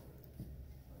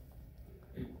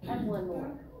 I have one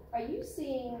more. Are you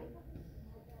seeing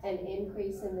an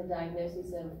increase in the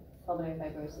diagnosis of pulmonary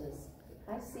fibrosis?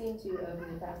 I seem to, over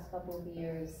the past couple of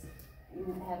years,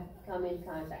 have come in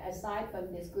contact. Aside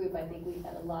from this group, I think we've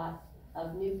had a lot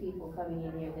of new people coming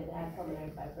in here that have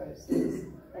pulmonary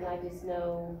fibrosis. And I just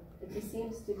know it just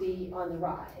seems to be on the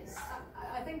rise.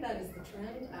 I think that is the trend.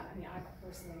 I mean, I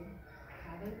personally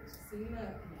haven't seen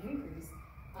an increase,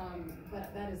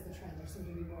 but that is the trend. There seem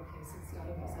to be more cases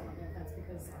diagnosed. I don't know if that's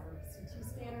because our CT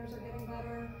scanners are getting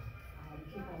better,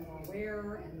 people are more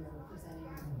aware, and they're presenting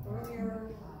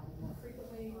earlier, more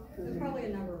frequently. There's probably a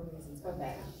number of reasons.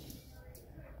 Okay.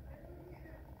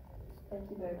 Thank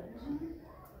you very much.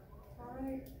 All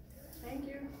right. Thank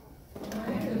you.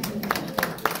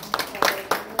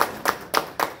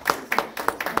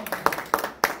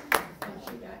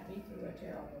 She got me through a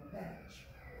terrible patch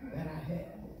that I had.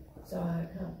 So I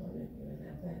compliment you and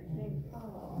I thank you.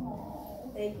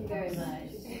 Thank you very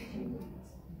much.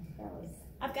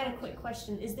 I've got a quick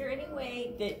question. Is there any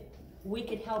way that we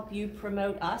could help you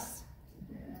promote us?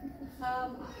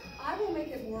 I will make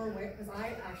it more aware, because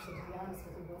I actually, to be honest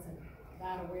with you, wasn't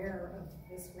that aware of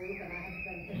this group, and I have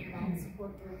been thinking about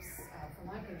support groups for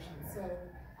my patients. So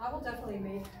I will definitely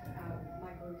make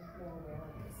my group more aware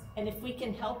of this. And if we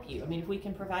can help you, I mean, if we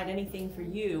can provide anything for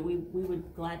you, we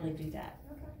would gladly do that.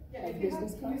 Okay. Yeah, if you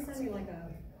have, can you send me like a...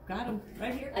 Got them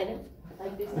right here. I know.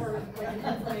 Like this or like an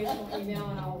informational email,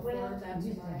 and I'll forward that to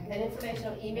my... An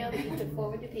informational email that you could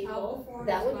forward to people. Forward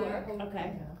that would to work.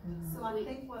 Okay. So I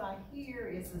think what I hear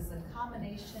is a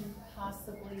combination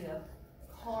possibly of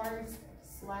cards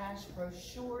 /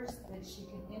 brochures that she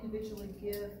can individually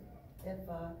give if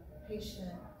a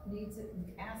patient needs it and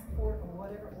asks for it or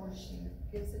whatever, or she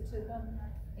gives it to them,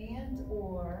 and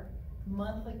or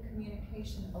monthly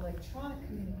communication, electronic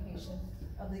communication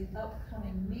of the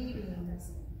upcoming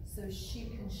meetings, so she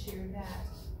can share that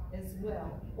as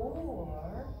well.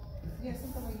 Or,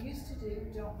 something we used to do,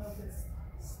 don't know if it's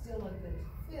still a good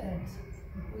fit,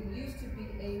 we used to be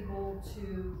able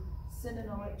to send an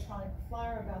electronic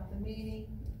flyer about the meeting,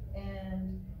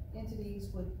 and entities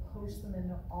would post them in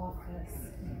the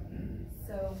office.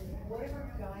 So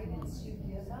whatever guidance you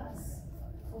give us,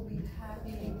 we'll be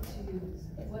happy to,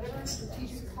 whatever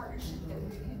strategic partnership that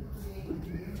we can create would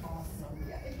be awesome.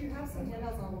 Yeah, if you have some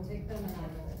handouts, I will take them and I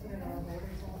will put it in our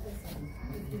boarders office. And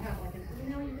if you have like an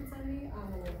email you can send me, I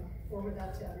will forward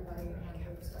that to everybody and have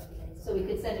groups represented. So we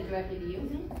could send it directly to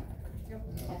you? Yep.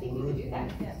 I think we could do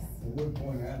that. Yes. I would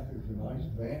point out there's a nice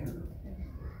banner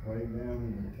right down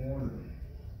in the corner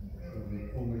of the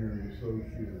Pulmonary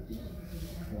Associates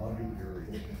lobby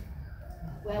area.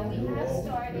 Well, we have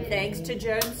started. Thanks to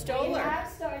Joan Stoller. We have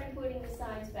started putting the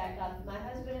signs back up. My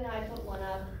husband and I put one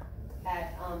up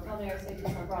at Pulmonary Associates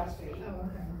on Broad Street. Oh,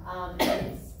 And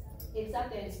okay. it's up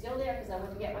there. It's still there because I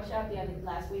went to get my shot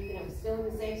last week, and it was still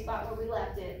in the same spot where we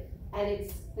left it. And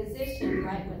it's positioned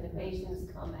right when the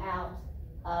patients come out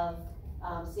of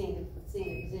seeing the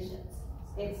physicians.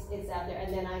 It's out there.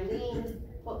 And then Eileen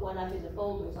put one up in the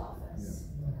Boulders office.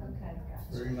 Okay,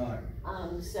 gotcha. Very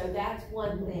nice. So that's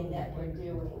one thing that we're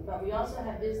doing. But we also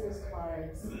have business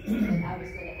cards, and I was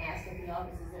going to ask if the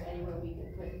office, is there anywhere we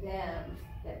could put them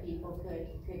that people could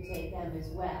take them as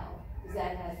well? Because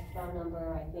that has phone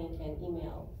number, I think, and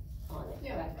email on it.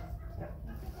 Yeah. Correct?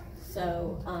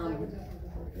 So,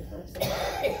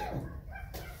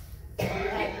 we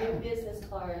have new business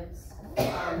cards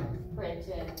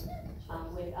printed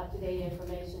with up-to-date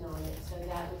information on it. So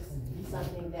that was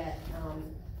something that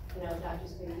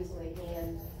doctors could easily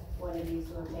hand one of these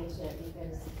to a patient,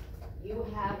 because you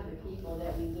have the people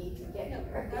that we need to get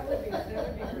here. That would be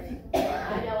great.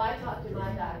 I know I talked to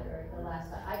my doctor the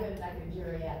last time. I go to Dr.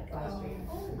 Jury at Cross Street.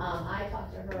 I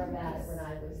talked to her about it when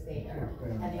I was there,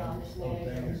 and the office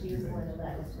manager, and she was the one that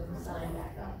let us put the sign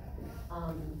back up.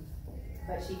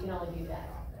 But she can only do that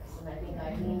office, and I think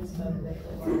Eileen spoke with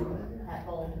the one at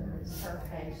Boulders,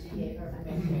 and she gave her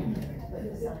permission to put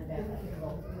the sign back up at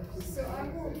Boulders. So I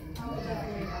will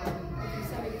definitely, if you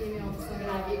send me an email,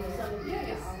 I'll give you some of these.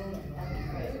 Yeah, I will.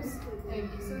 Thank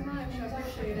you so much. I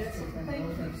appreciate it. Thank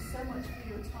you so much for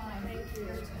your time. Thank you.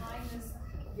 Your time is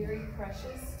very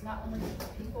precious, not only to the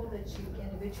people that you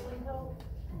individually help,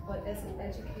 but as an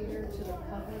educator to the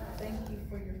public. Thank you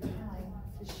for your time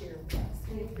to share with us.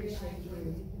 We appreciate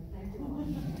you.